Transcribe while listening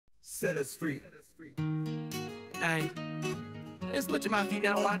set us free. Hey, let's look at my feet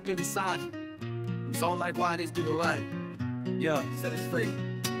now, I can decide. It's all like why this do the right. Yeah, set us free.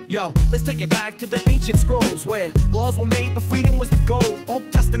 Yo, let's take it back to the ancient scrolls where laws were made, but freedom was the goal. Old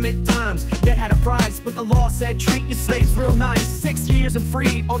Testament times, they had a price, but the law said treat your slaves real nice. 6 years and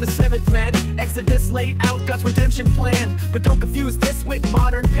free on the 7th man. Exodus laid out God's redemption plan. But don't confuse this with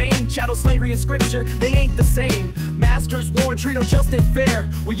modern pain. Chattel slavery and scripture, they ain't the same. Masters war and treat them just and fair.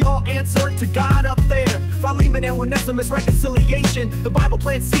 We all answer to God up there. Philemon and Onesimus reconciliation. The Bible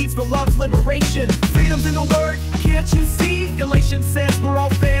plants seeds for love's liberation. Freedom's in the word, can't you see? Galatians says we're all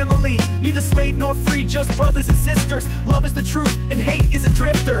family, neither slave nor free, just brothers and sisters. Love is the truth and hate is a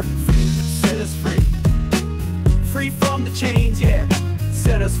drifter. Set us free, free from the chains, yeah.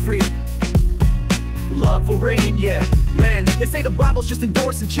 Set us free, love will reign, yeah. Man, they say the Bible's just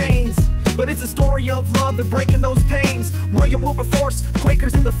endorsing chains, but it's a story of love and breaking those pains. William Wilberforce,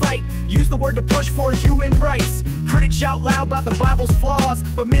 Quakers in the fight, use the word to push for human rights. Critics shout loud about the Bible's flaws,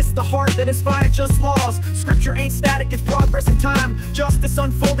 but miss the heart that inspired just laws. Scripture ain't static, it's progress in time. Justice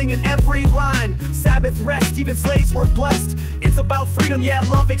unfolding in every line. Sabbath rest, even slaves were blessed. It's about freedom, yeah,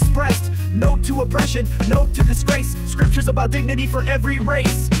 love expressed. No to oppression, no to disgrace. Scripture's about dignity for every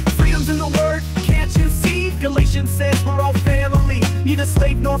race. Freedom's in the word, can't you see? Galatians says we're all family, neither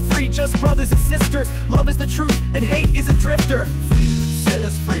slave nor free, just brothers and sisters. Love is the truth and hate is a drifter. Set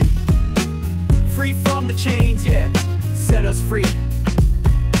us free, free from the chains, yeah. Set us free,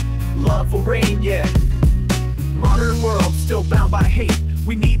 love will reign, yeah. Modern world still bound by hate.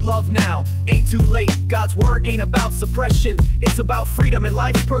 We need love now, ain't too late. God's word ain't about suppression, it's about freedom and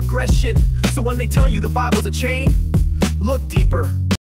life progression. So when they tell you the Bible's a chain, look deeper.